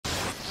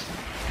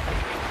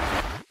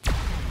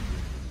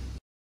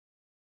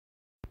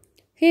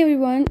Hey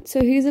everyone,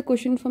 so here's a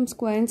question from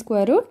square and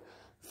square root.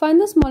 Find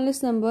the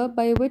smallest number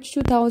by which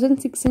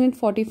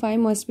 2645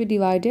 must be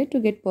divided to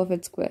get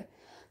perfect square.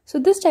 So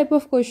this type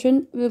of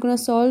question we're going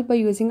to solve by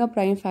using a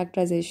prime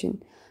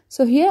factorization.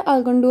 So here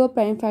I'm going to do a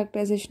prime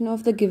factorization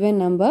of the given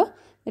number,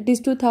 that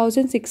is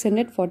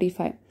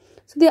 2645.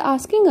 So they're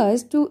asking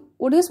us to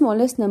what is the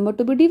smallest number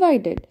to be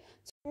divided.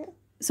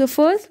 So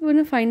first we're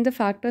going to find the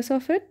factors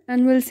of it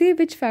and we'll see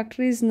which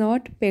factor is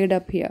not paired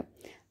up here.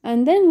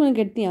 And then we'll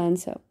get the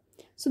answer.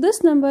 So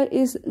this number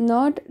is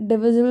not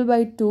divisible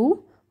by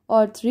 2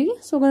 or 3.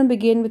 So we're going to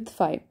begin with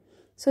 5.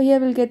 So here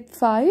we'll get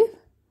 5.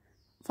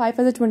 5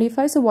 as a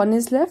 25. So 1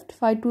 is left.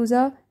 5 2s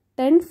are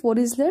 10. 4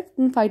 is left.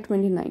 And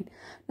 529.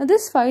 Now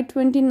this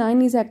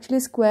 529 is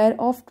actually square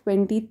of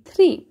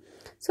 23.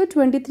 So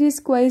 23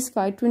 square is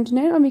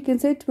 529, or we can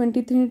say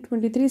 23 into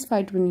 23 is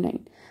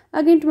 529.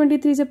 Again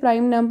 23 is a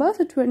prime number.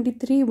 So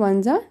 23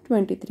 ones are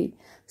 23.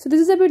 So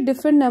this is a bit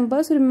different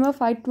number. So remember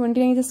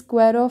 529 is the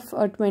square of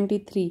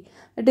 23.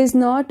 It is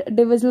not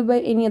divisible by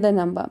any other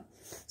number.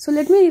 So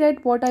let me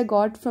rewrite what I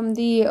got from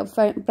the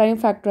prime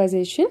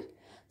factorization.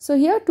 So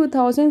here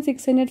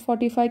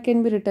 2645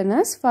 can be written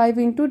as 5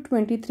 into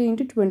 23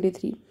 into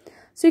 23.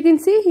 So you can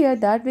see here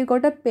that we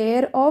got a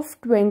pair of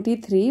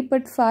 23,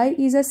 but 5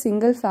 is a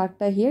single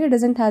factor here. It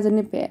doesn't have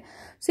any pair.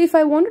 So if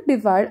I want to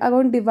divide, I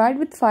want to divide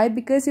with 5,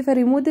 because if I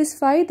remove this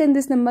 5, then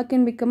this number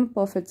can become a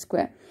perfect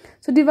square.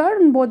 So divide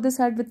on both the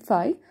side with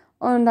 5.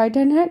 On right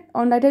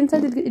hand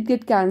side it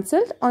get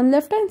cancelled. On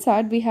left hand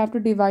side we have to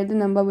divide the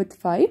number with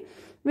 5.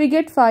 We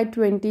get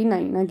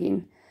 529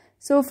 again.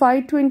 So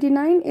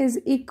 529 is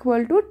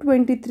equal to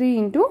 23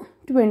 into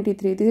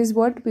 23. This is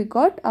what we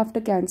got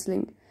after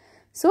cancelling.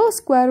 So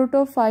square root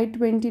of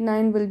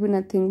 529 will be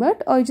nothing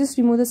but, or just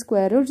remove the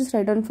square root, just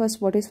write down first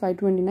what is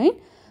 529.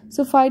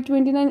 So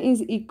 529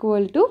 is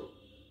equal to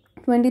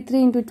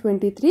 23 into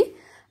 23,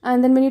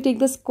 and then when you take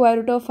the square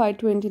root of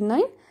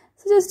 529,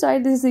 so just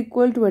write this is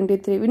equal to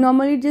 23. We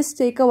normally just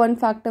take a one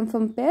factor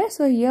from pair,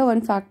 so here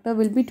one factor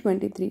will be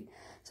 23.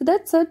 So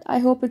that's it. I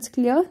hope it's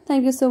clear.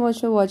 Thank you so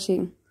much for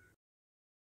watching.